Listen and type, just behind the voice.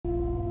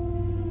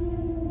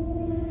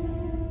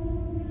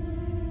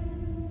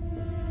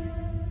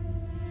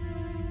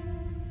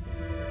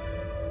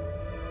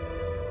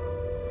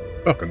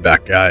Welcome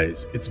back,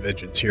 guys. It's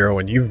Vengeance Hero,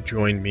 and you've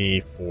joined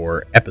me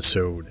for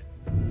episode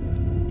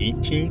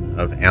 18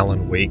 of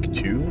Alan Wake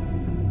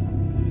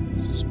 2.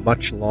 This is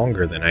much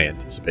longer than I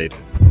anticipated.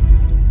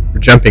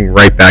 We're jumping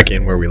right back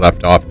in where we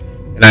left off,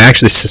 and I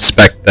actually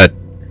suspect that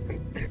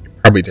it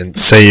probably didn't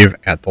save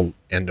at the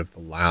end of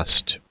the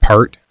last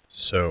part,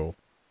 so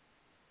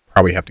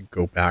probably have to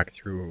go back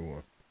through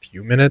a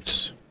few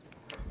minutes.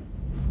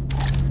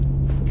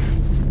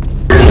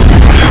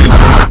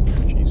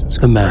 Jesus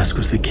The mask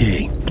was the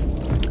key.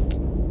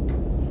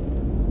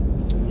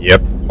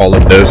 Yep, all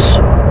of this.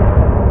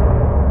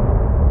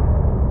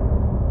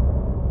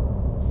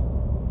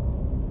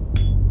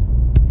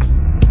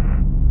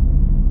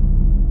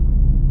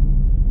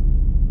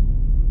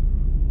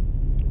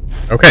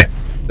 Okay,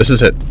 this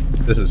is it.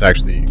 This is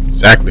actually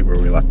exactly where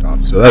we left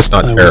off, so that's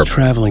not terrible. I was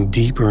traveling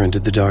deeper into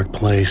the dark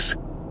place.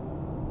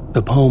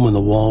 The poem on the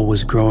wall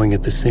was growing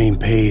at the same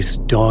pace,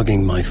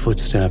 dogging my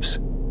footsteps,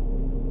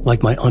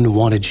 like my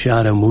unwanted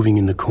shadow moving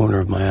in the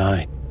corner of my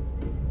eye.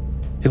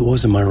 It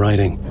wasn't my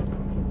writing.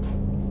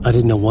 I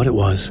didn't know what it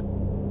was.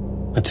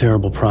 A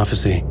terrible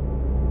prophecy.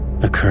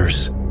 A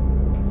curse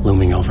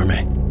looming over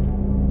me.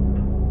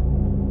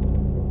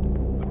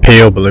 A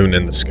pale balloon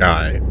in the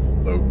sky,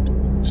 float,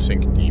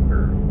 sink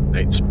deeper.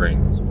 Night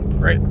springs when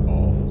bright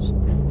falls,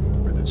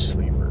 where the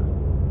sleeper.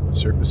 The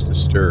surface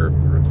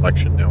disturbed, the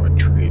reflection now a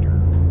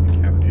traitor.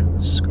 The cavity of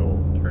the skull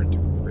turned to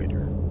a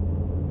crater.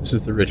 This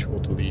is the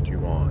ritual to lead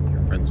you on.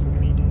 Your friends will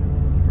meet you.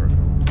 You are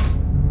gone.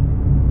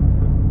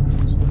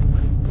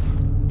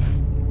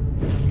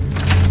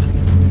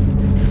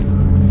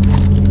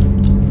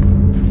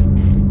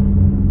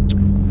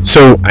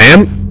 So I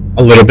am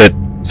a little bit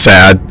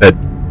sad that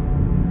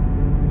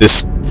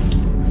this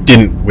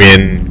didn't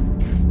win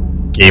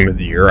Game of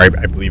the Year. I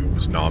believe it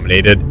was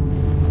nominated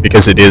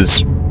because it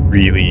is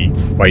really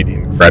quite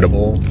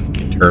incredible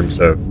in terms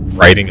of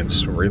writing and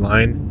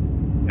storyline.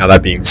 Now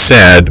that being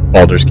said,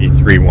 Baldur's Gate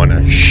 3 won a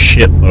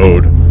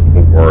shitload of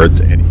awards,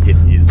 and it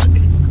is a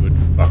good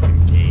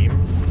fucking game.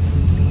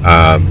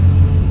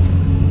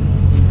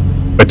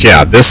 But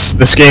yeah,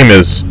 this game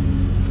is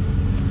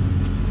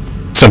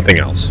something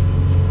else.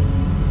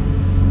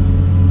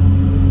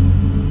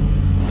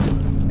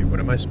 What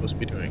am I supposed to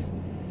be doing?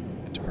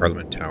 Into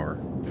Parliament Tower.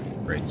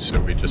 Right, so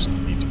we just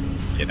need to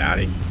get out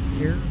of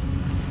here.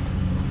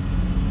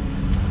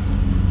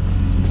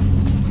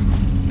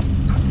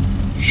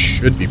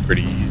 Should be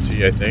pretty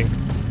easy, I think.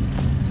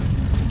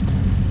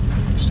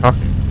 Who's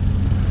talking?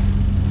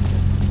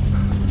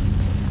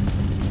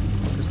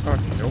 Who's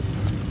talking? Nope.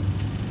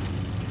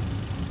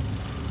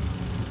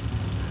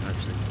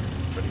 Actually,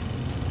 anybody.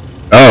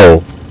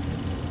 Oh!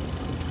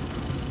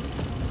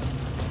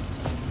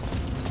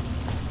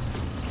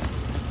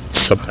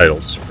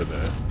 Subtitles for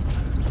the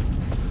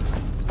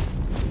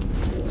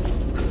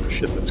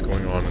shit that's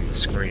going on the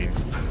screen.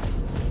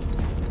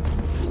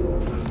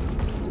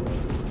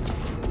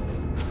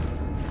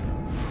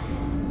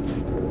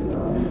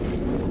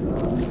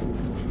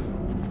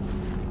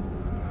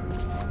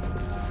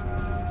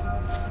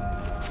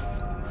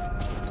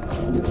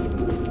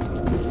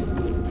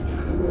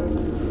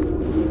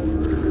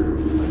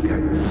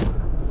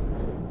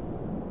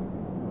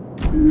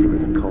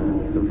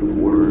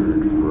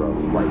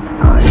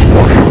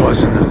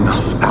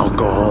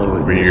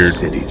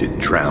 City to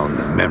drown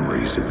the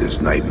memories of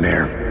this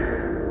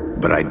nightmare,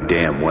 but I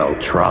damn well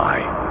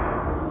try.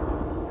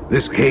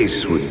 This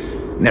case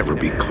would never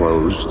be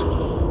closed.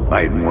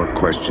 I had more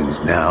questions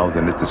now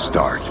than at the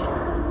start.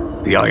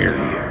 The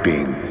irony of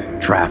being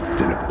trapped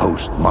in a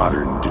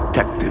postmodern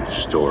detective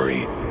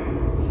story.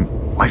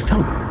 I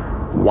felt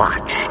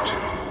watched.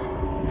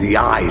 The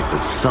eyes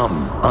of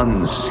some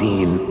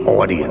unseen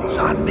audience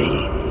on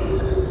me.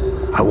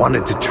 I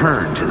wanted to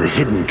turn to the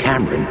hidden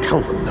camera and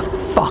tell them to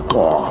fuck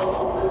off.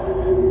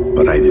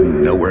 But I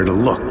didn't know where to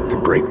look to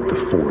break the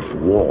fourth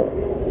wall.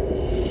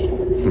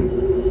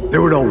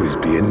 There would always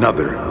be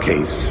another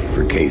case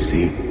for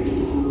Casey.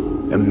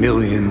 A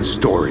million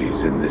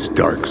stories in this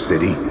dark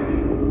city.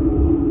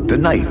 The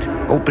night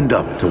opened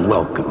up to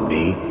welcome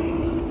me.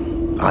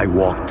 I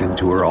walked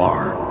into her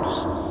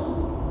arms.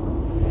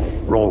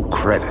 Roll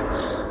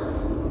credits.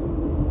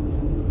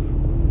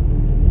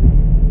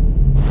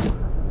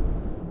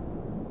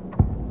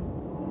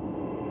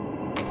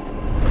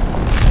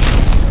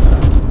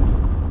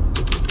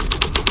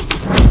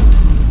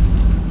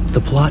 The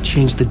plot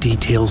changed the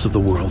details of the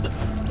world.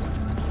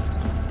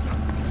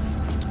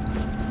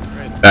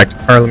 Alright, back to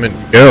Parliament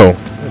we go.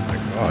 Oh my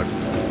god.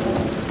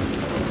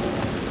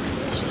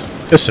 It's just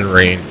piss and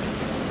rain.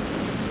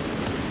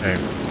 Okay,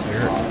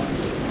 here.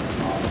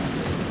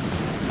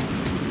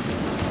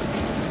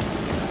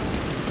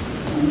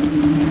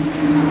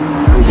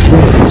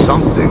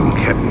 Something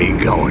kept me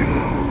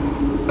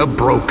going. A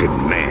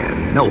broken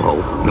man. No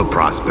hope, no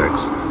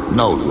prospects,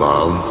 no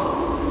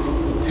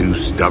love. Too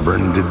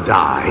stubborn to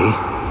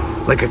die.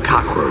 Like a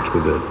cockroach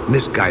with a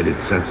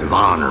misguided sense of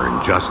honor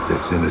and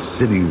justice in a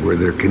city where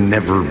there can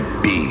never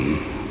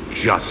be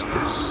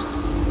justice.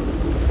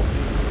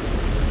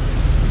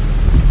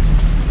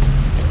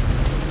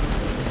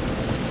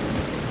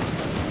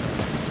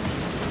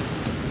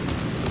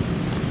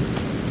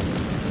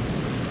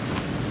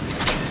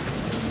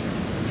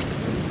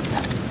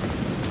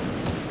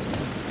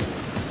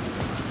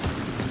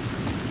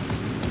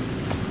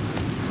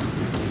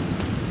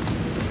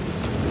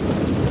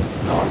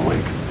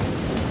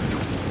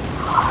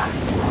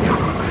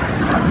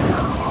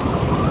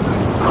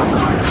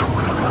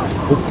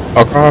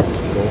 Fuck off.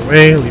 Go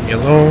away. Leave me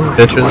alone,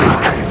 bitches.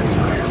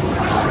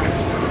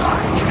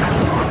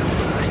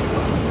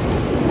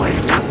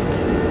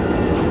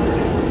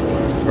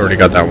 Already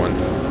got that one.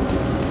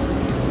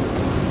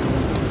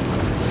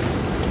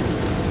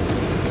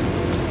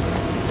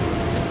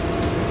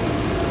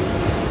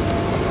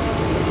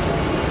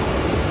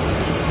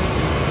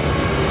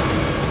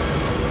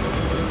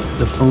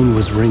 The phone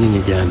was ringing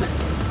again.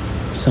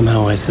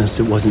 Somehow I sensed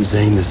it wasn't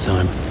Zane this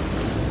time.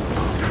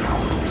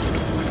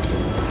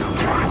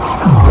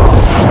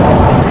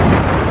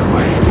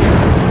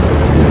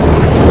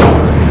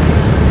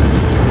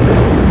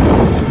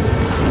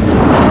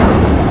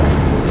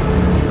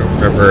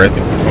 Remember, I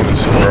think the phone is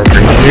somewhere over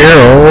here.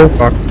 Oh,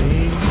 fuck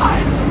me.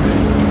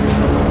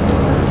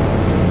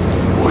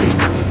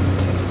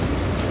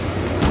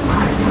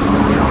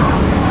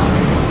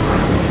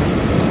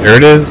 There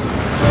it is.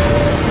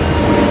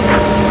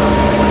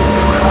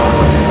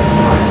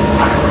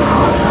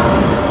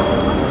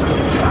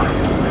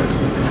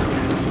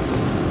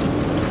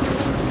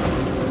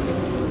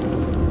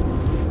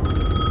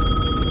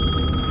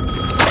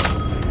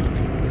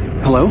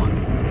 Hello?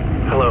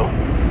 Hello.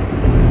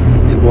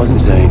 It wasn't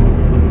Zane.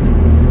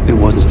 It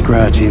wasn't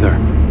Scratch either.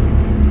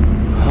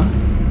 Huh?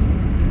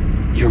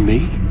 You're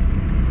me?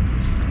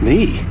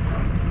 Me?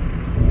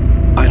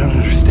 I don't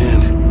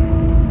understand.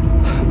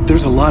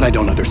 There's a lot I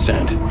don't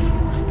understand.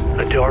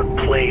 The dark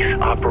place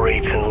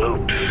operates in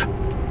loops.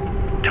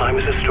 Time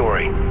is a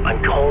story.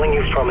 I'm calling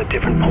you from a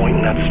different point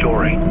in that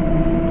story.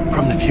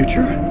 From the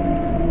future?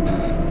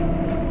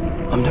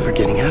 I'm never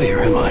getting out of here,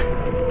 am I?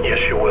 Yes,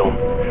 you will.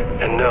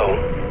 And no,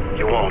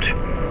 you won't.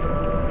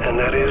 And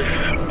that is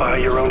by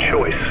your own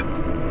choice.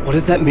 What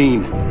does that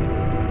mean?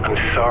 I'm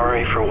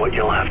sorry for what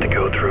you'll have to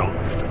go through.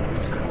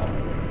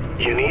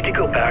 You need to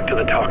go back to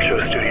the talk show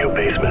studio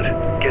basement.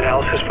 Get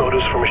Alice's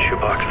photos from a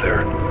shoebox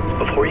there.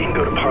 Before you can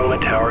go to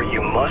Parliament Tower,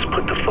 you must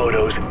put the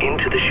photos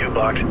into the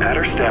shoebox at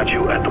her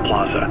statue at the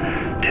plaza.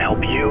 To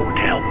help you,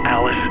 to help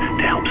Alice,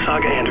 to help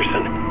Saga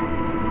Anderson.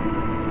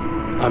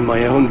 I'm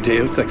my own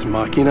Deus Ex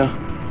Machina?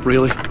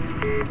 Really?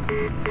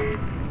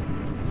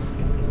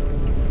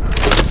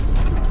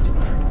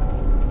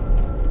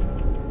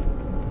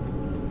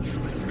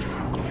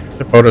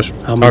 The photos from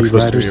How many Talk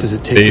Show riders Studio does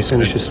it take to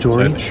basement finish a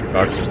story? inside the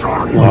shoebox is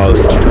One for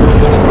closet. each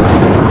draft.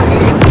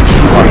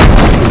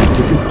 At a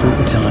different point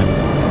in time,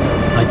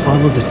 I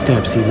follow the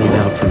steps he laid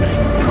out for me.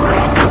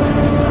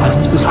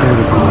 Alice's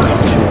photo from the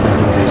talk show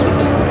building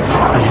basement.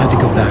 I had to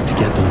go back to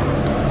get them.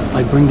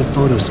 I bring the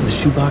photos to the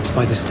shoebox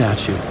by the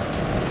statue.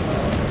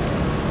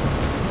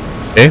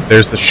 Okay,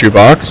 there's the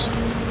shoebox.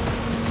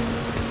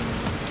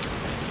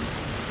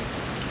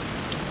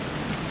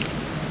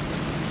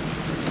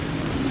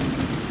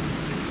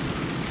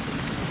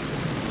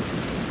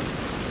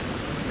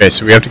 Okay,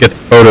 so we have to get the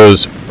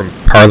photos from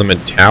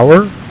Parliament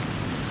Tower. Is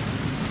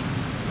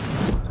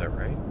that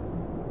right?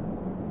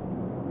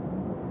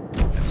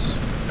 Yes.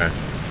 Okay.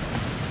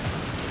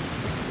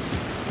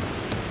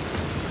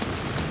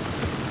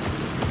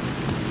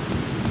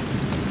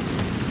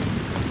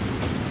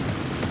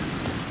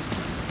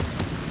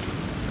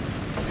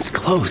 It's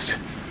closed.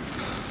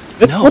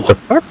 No. What the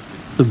fuck?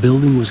 The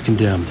building was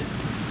condemned.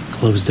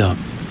 Closed up.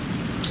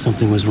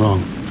 Something was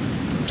wrong.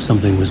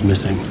 Something was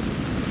missing.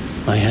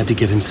 I had to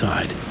get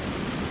inside.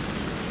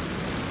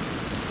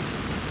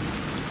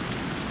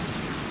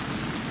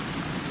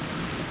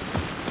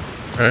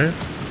 Alright.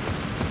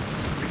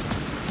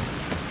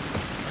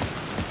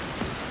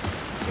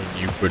 Well,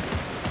 you would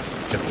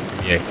definitely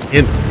give me a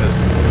hint as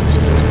to what I'm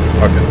supposed to be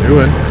fucking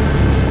doing.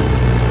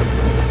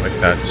 Like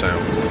that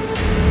sound.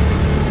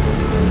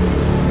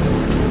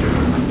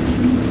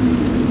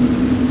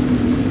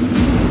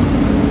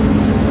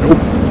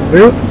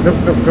 Nope.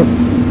 Nope.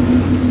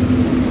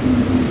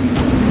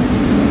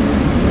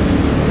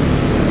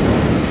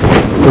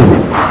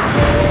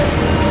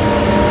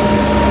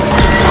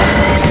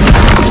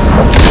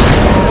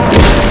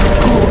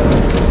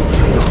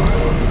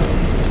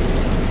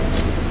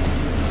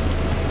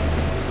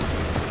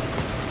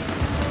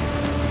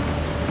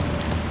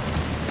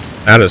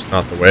 That is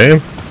not the way.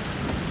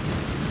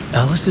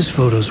 Alice's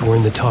photos were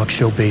in the talk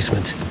show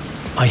basement.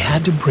 I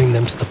had to bring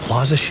them to the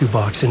Plaza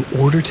shoebox in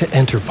order to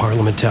enter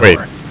Parliament Tower. Wait.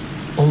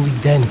 Only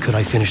then could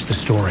I finish the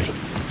story.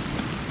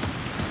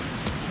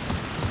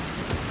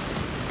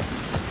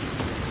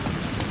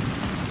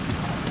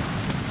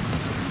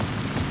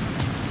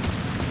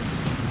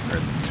 Or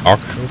the talk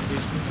show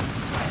basement?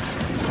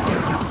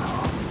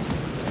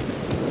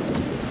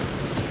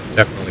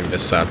 Definitely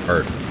missed that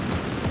part.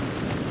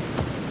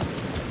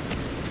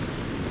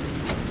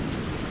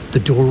 The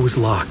door was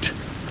locked.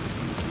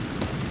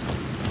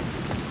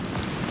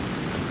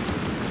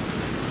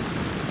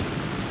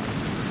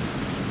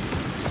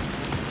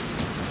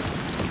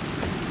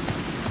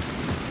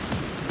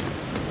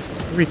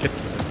 How do we get to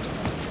the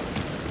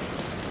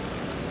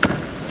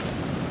top?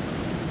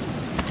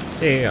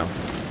 Yeah.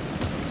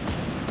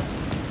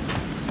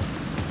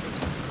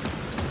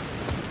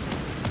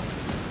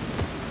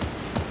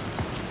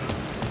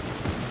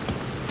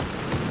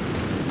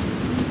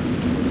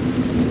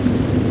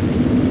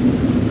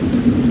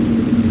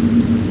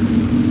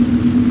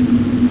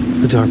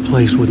 The dark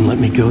place wouldn't let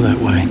me go that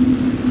way.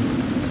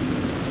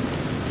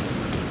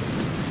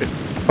 What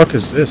the fuck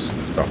is this?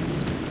 Oh.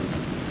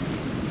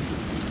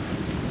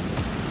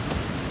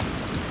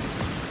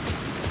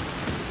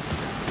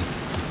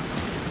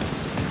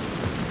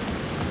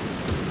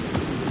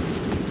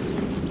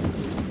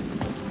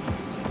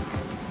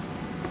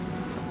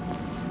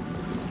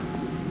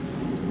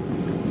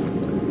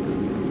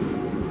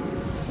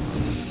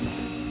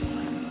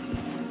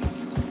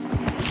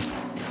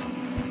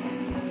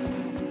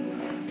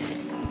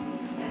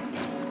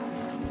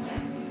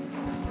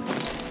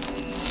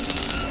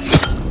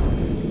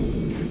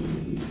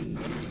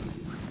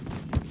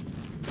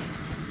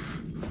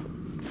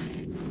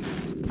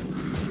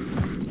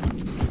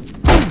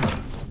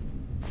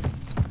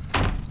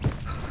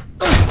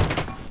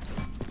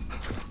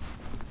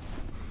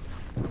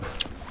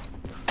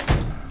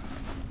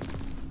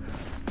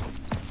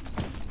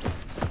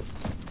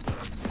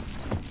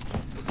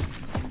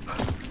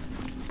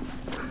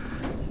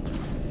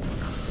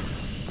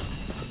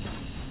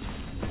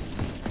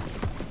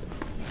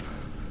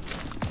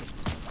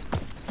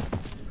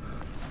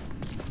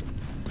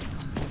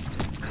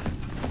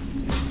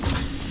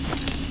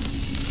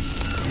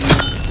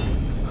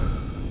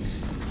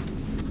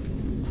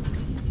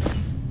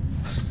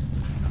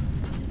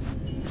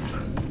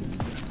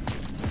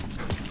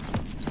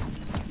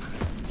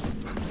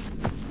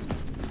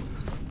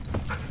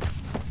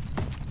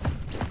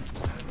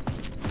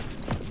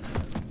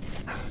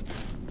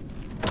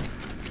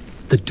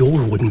 The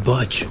door wouldn't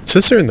budge. It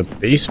says they're in the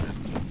basement,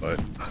 but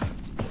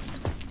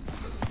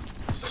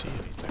let's see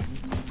anything.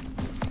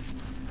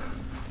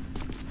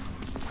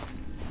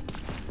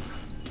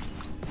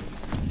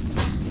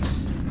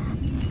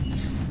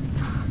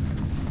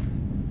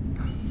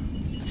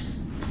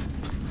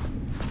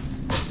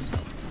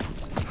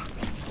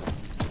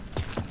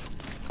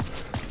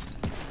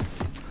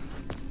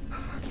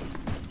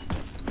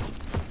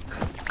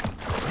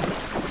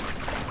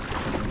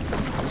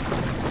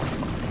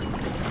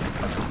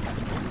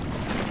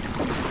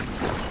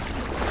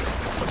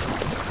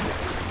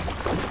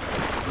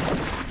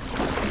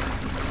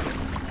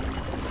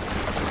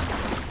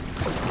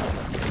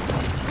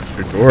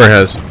 The door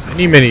has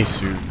many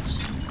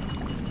suits.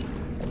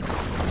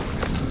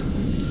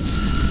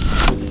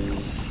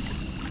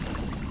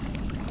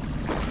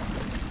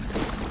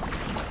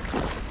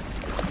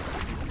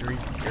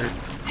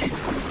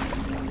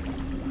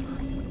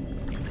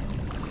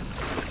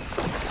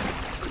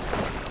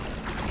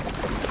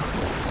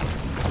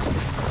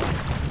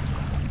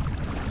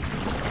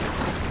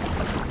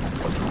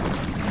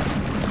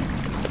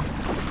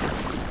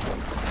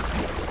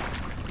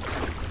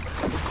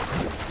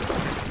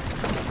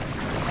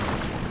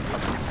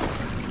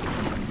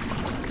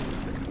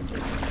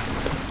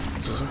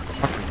 This is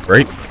fucking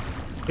great.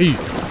 Hey.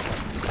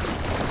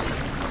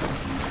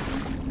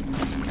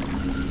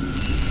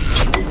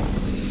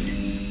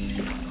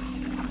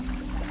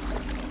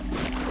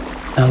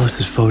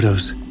 Alice's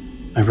photos.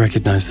 I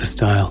recognize the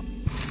style.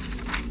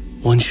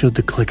 One showed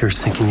the clicker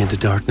sinking into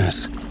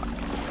darkness.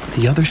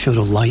 The other showed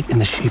a light in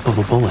the shape of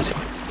a bullet.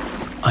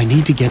 I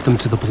need to get them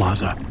to the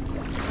plaza.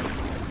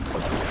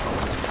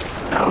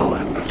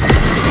 Alan.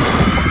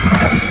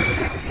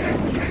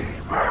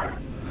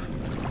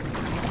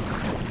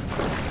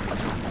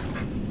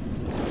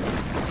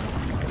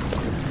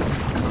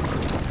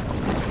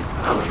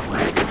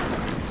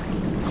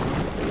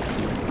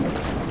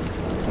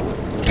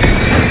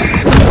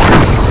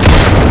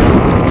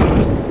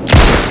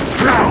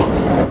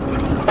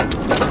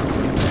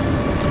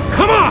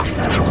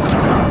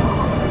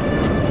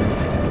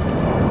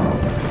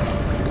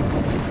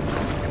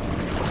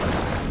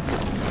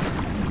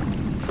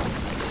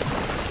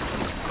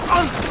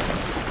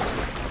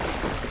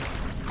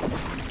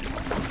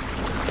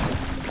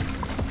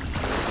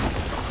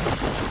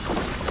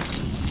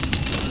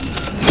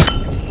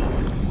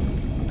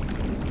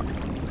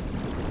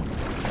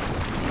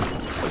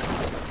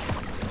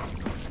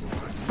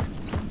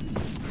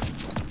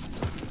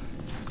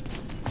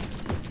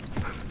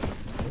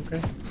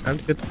 Okay, time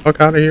to get the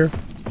fuck out of here.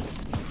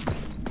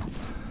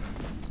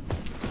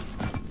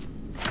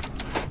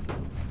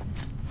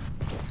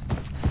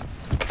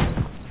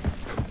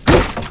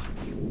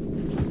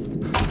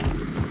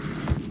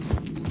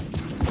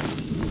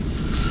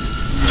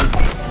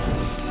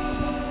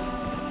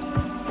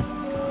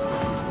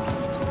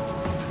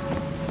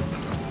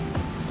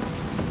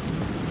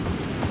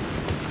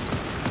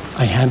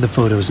 I had the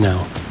photos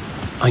now.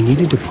 I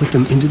needed to put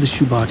them into the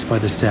shoebox by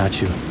the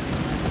statue.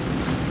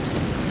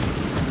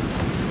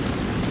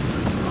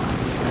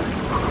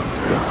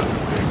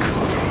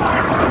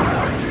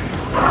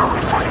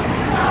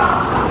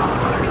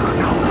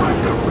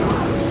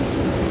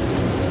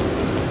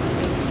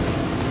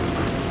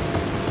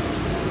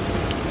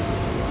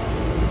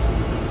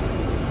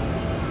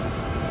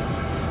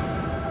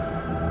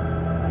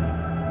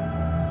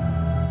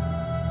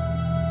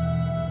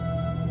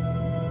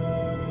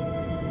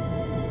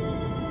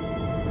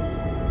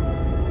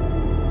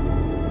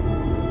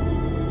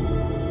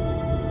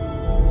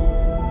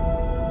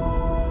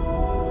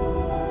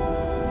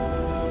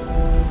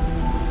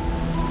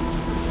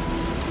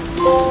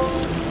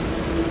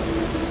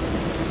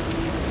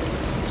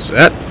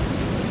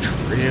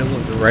 O'Neill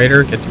of the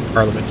writer. Get to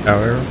Parliament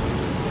Tower.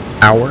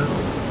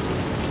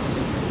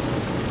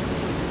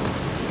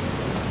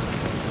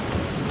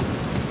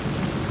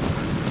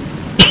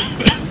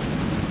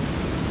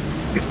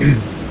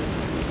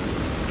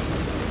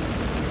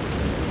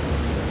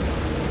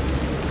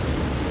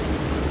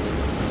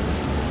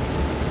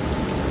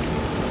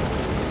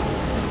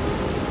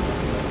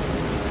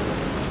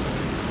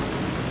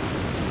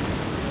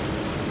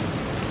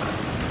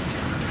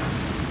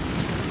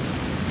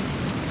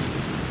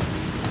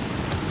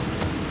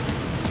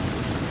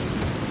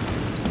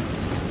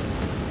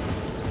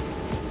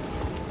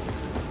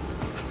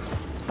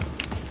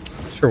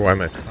 Sure, why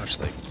my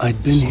flashlight?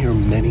 I'd been here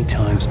many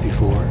times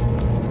before.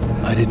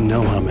 I didn't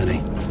know how many.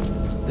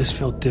 This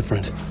felt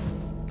different,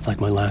 like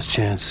my last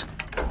chance,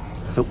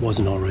 if it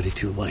wasn't already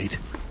too late.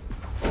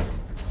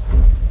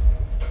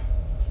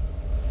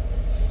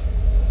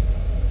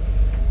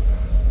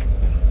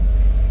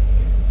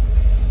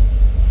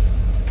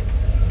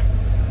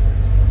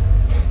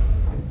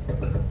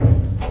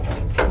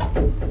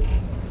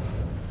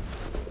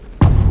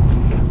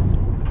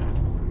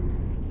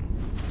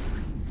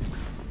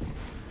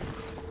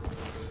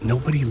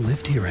 Nobody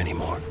lived here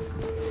anymore.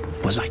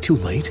 Was I too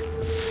late?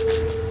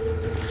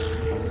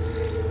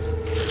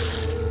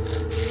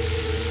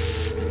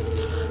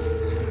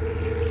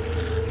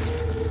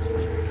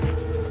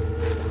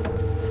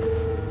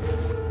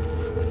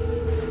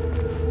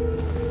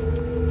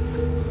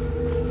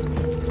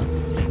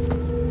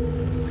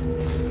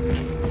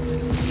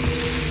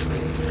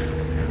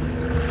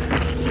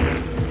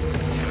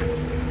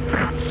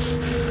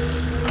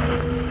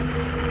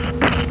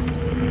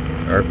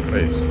 Dark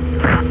place.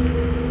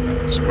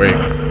 Let's wait.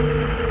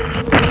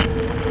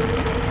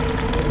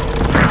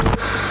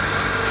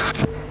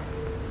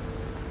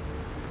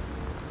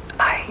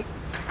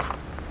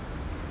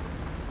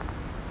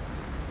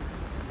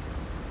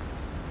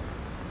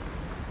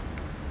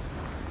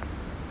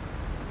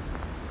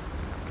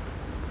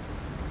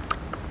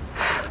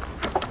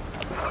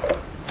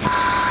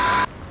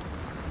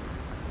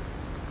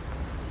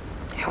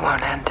 It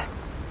won't end.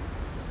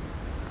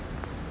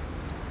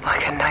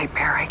 Like a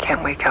nightmare I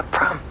can't wake up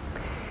from.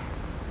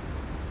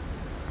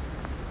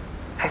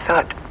 I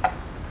thought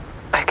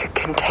I could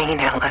contain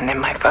Ellen in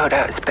my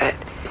photos, but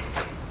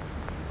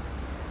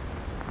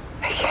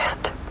I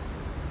can't.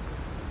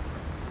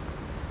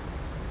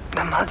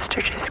 The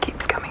monster just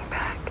keeps coming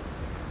back.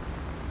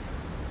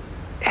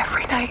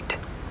 Every night.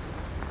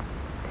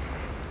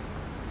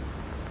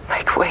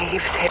 Like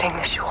waves hitting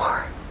the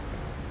shore.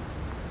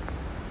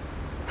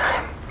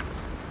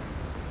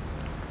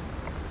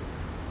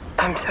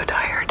 I'm so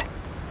tired.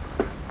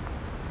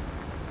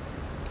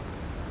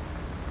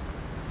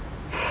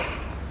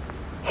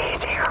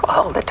 He's here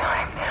all the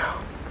time now.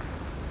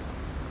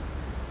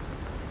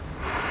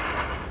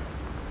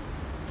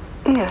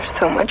 There's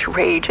so much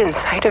rage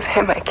inside of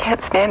him, I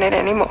can't stand it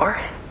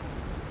anymore.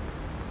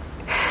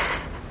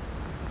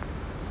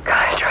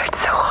 God, I tried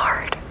so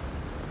hard.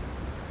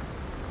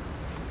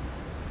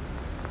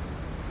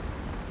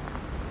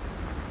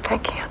 I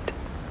can't.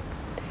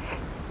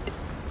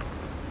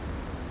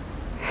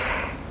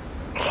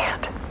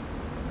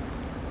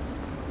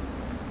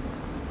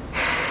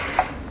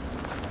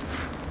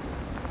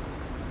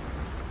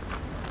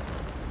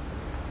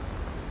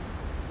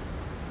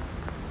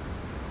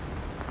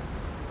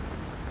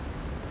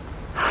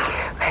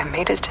 I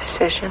made a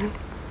decision.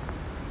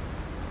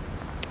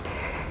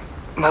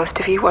 Most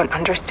of you won't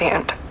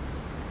understand.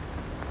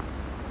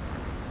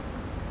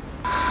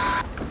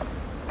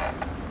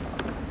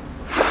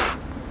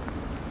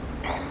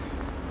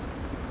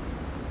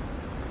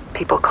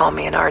 People call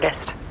me an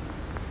artist,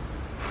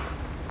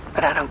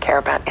 but I don't care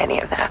about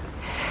any of that.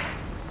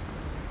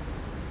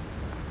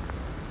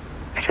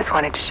 I just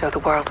wanted to show the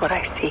world what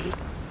I see.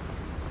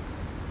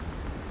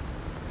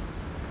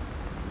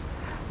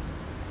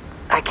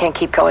 I can't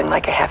keep going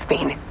like I have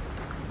been.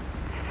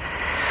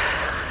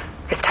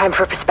 It's time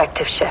for a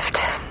perspective shift.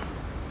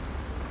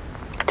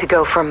 To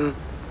go from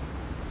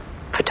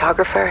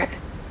photographer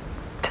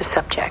to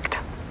subject.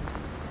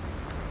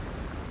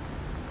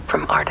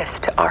 From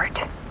artist to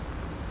art.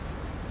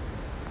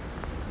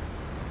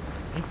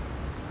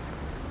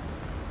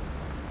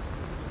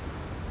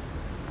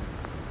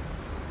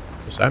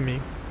 Does that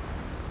mean?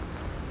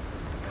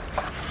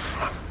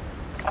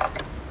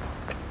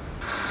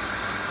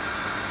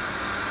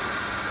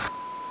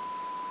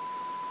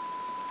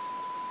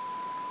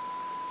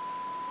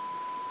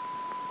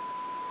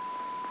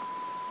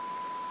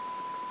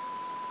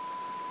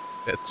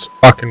 That's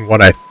fucking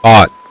what I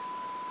thought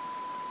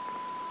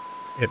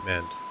it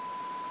meant.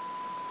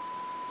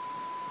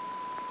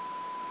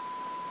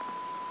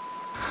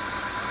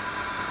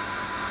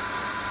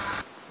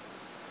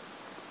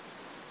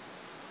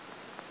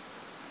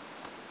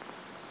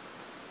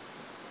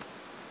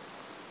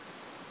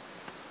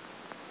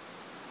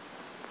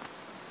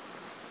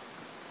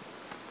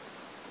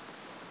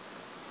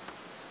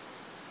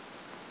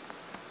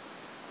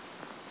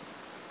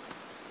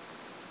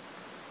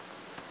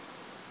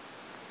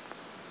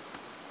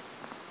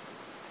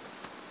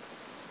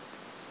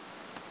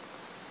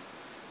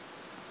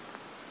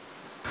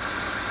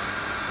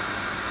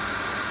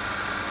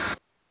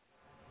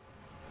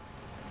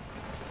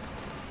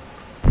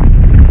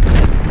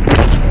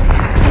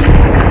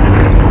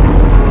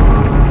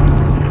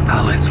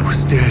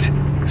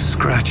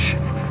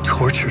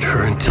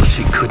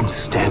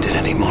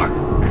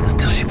 more,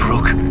 until she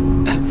broke.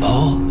 And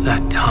all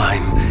that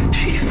time,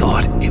 she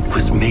thought it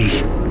was me.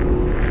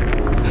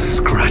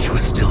 Scratch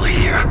was still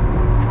here.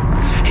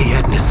 He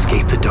hadn't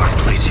escaped the dark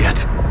place yet.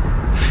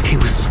 He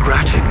was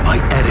scratching my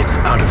edits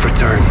out of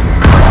return.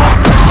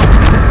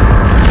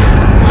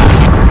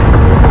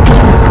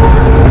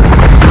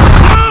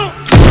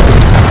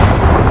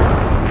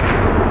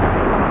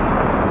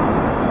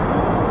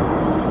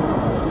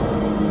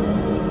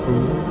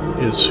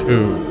 Who is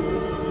who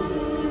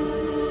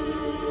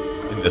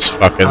in this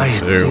fucking I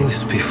had zoo? seen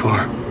this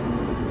before.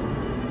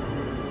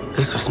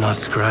 This was not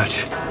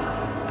Scratch.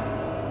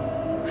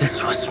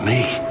 This was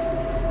me.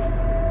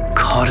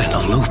 Caught in a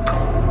loop.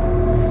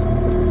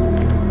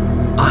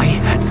 I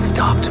had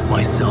stopped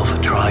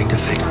myself trying to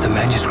fix the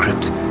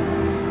manuscript.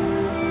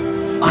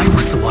 I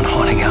was the one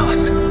haunting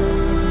Alice.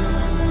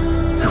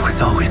 It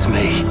was always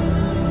me.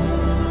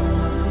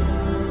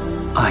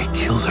 I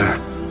killed her.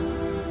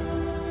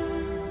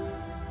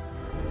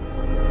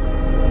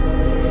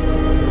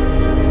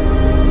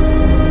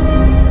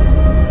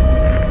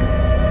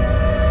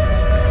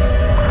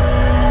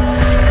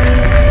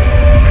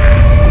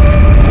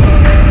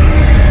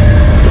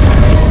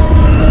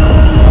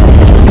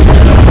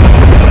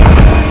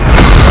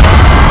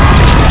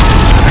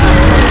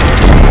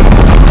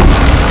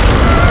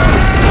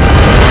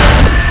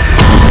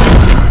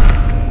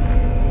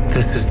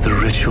 This is the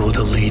ritual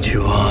to lead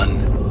you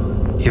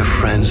on. Your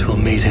friends will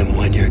meet him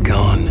when you're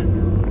gone.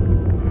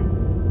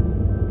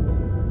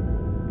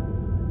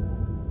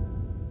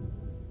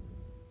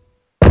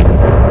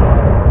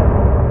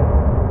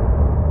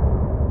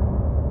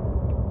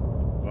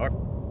 Fuck.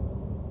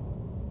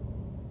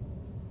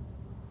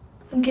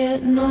 I'm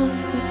getting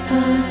off this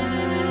time.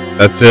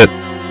 That's it.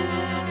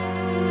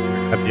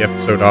 I'm gonna cut the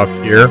episode off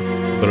here.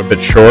 It's a little bit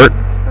short.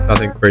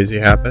 Nothing crazy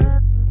happened.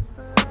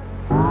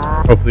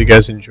 Hopefully you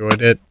guys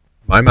enjoyed it.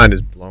 My mind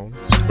is blown.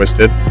 It's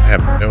twisted. I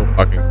have no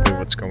fucking clue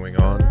what's going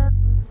on.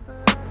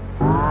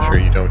 I'm sure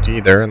you don't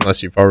either,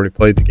 unless you've already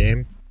played the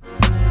game.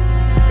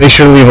 Make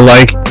sure to leave a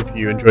like if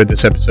you enjoyed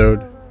this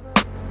episode.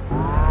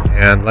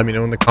 And let me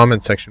know in the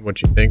comments section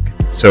what you think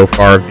so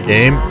far of the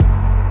game.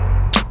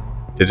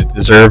 Did it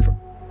deserve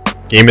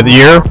Game of the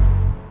Year?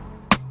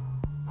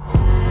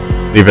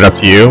 Leave it up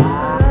to you.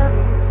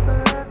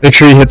 Make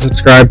sure you hit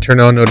subscribe, turn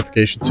on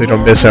notifications so you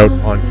don't miss out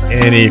on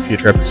any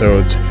future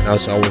episodes. And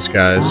as always,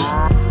 guys,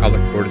 I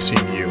look forward to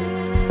seeing you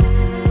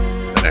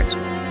in the next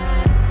one.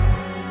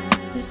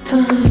 This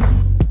time.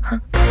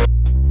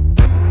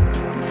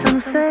 Some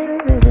say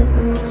that it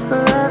lives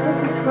forever,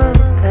 this road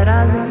that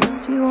I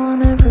lose you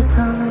on every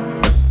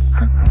time.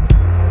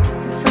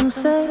 Some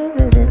say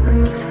that it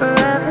lives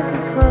forever,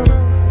 this road.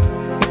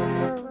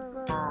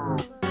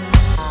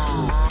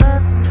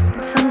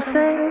 Some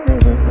say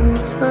that it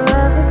lives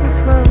forever, this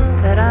road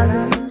that I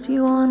lose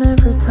you on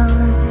every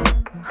time.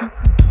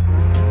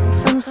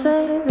 Some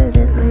say that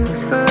it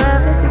lives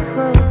forever, this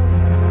road.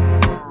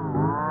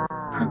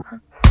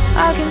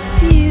 I can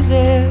see you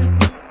there,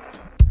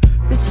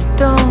 but you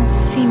don't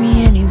see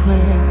me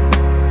anywhere.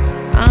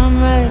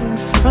 I'm right in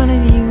front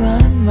of you,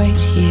 I'm right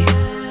here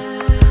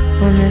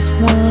on this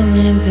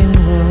winding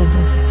road.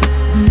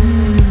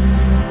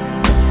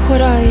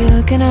 What are you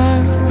looking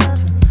at?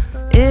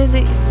 Is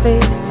it your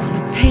face on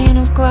a pane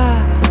of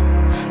glass?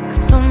 'Cause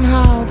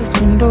somehow this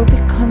window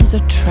becomes a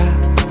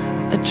trap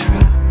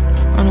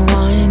on a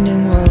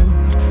winding road.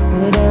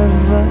 Will it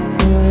ever,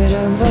 will it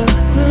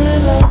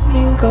let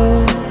me go?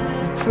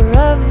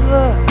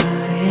 Forever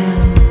I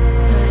am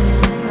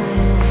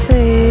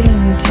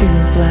fading to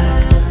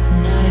black,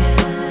 and I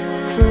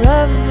am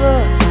forever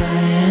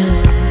I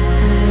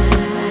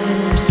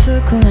am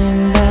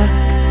circling back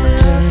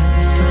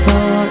just to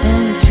fall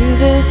into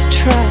this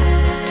trap,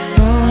 to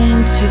fall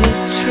into this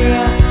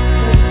trap.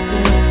 This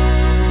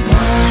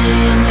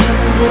winding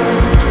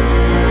road.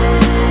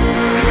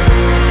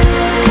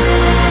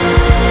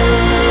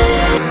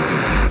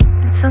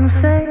 Some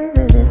say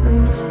that it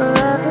lives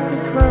forever,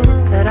 this road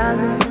that I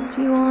lose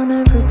you on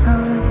every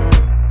time.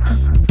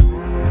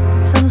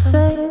 Some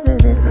say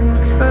that it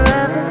lives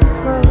forever, this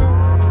road.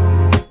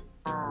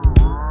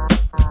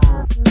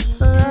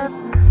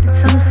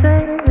 Some say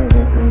that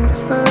it lives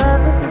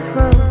forever, this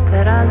road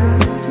that I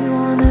lose you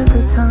on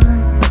every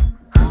time.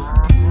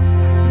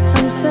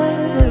 Some say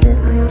that it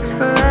lives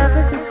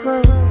forever, this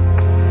road.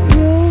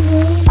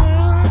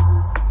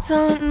 It's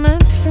not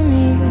meant for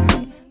me.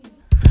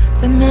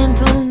 They're meant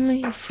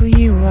only for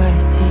you, I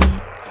see.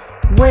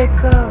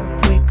 Wake up,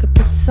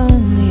 it's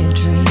only a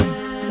dream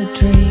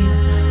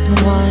on a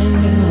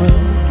winding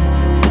road.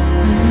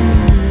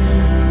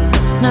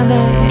 Now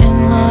they're in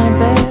my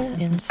bed,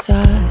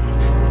 inside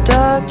the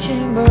dark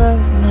chamber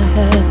of my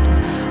head,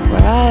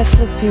 where I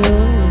flip you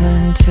over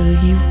until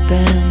you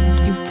bend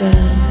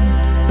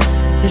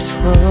this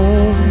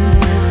road.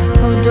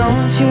 Oh,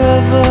 don't you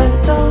ever,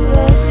 don't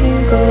let me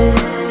go.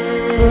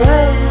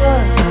 Forever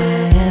I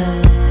am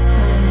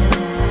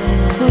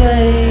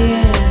play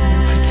and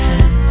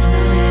pretend,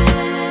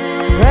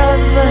 and I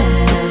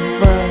am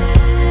forever,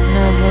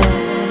 never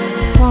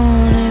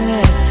wanting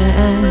it to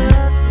end.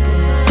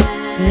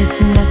 this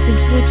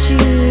message that you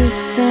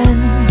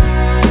send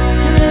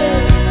to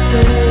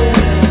this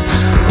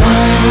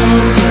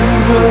winding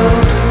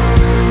road.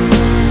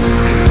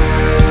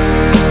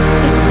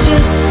 It's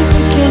just the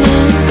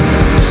beginning,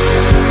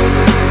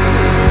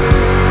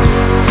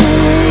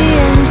 only the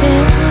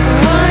ending,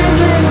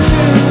 winding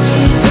through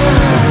the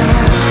night.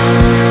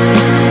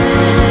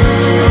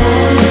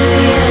 Only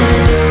the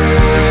ending,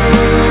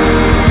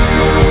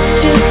 it's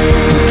just the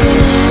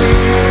beginning,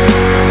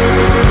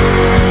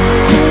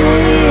 only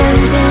the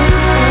ending,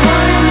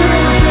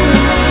 winding through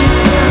the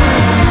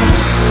night.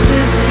 The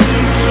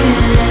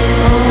beginning,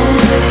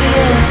 only the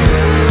ending,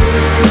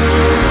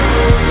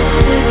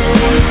 the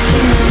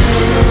beginning,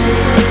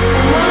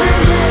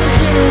 winding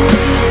through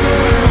the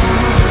night.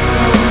 It's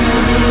only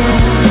the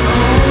end,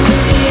 only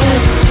the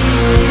end,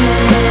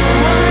 beginning,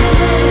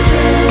 winding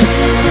through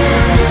the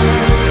night.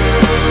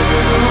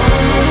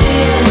 Only the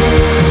end,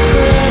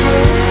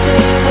 forever,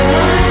 forever,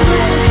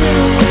 winding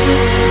through the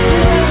night.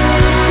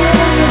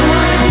 Forever, forever,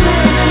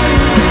 winding through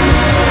the night.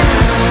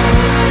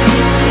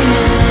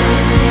 Beginning,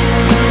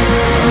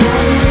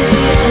 only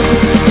the end.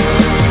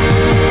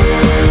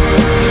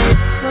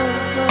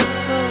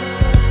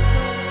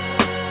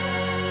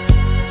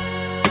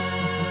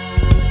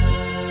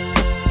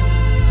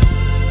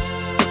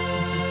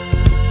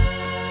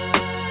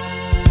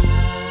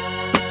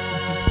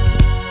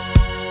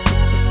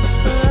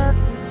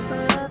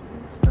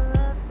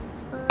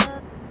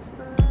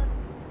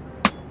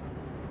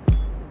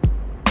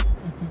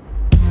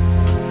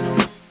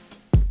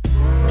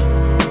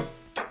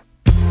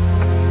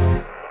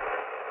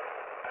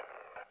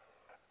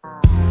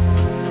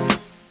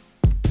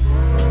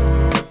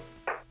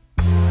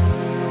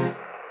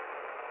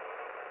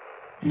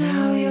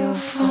 Now you're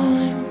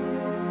falling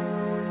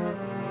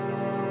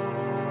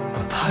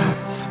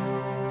apart.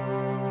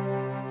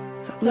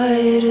 The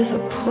light is a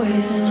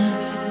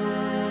poisonous,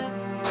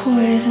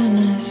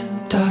 poisonous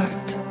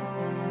dart,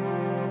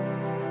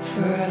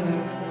 forever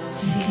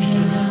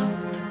seeking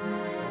out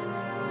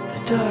the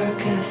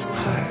darkest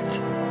part.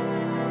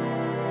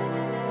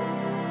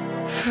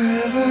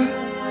 Forever,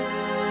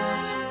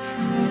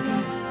 forever,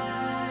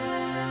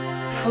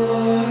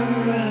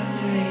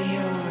 forever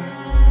your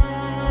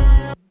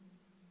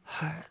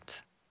heart.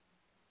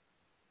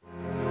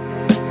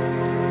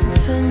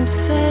 Some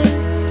say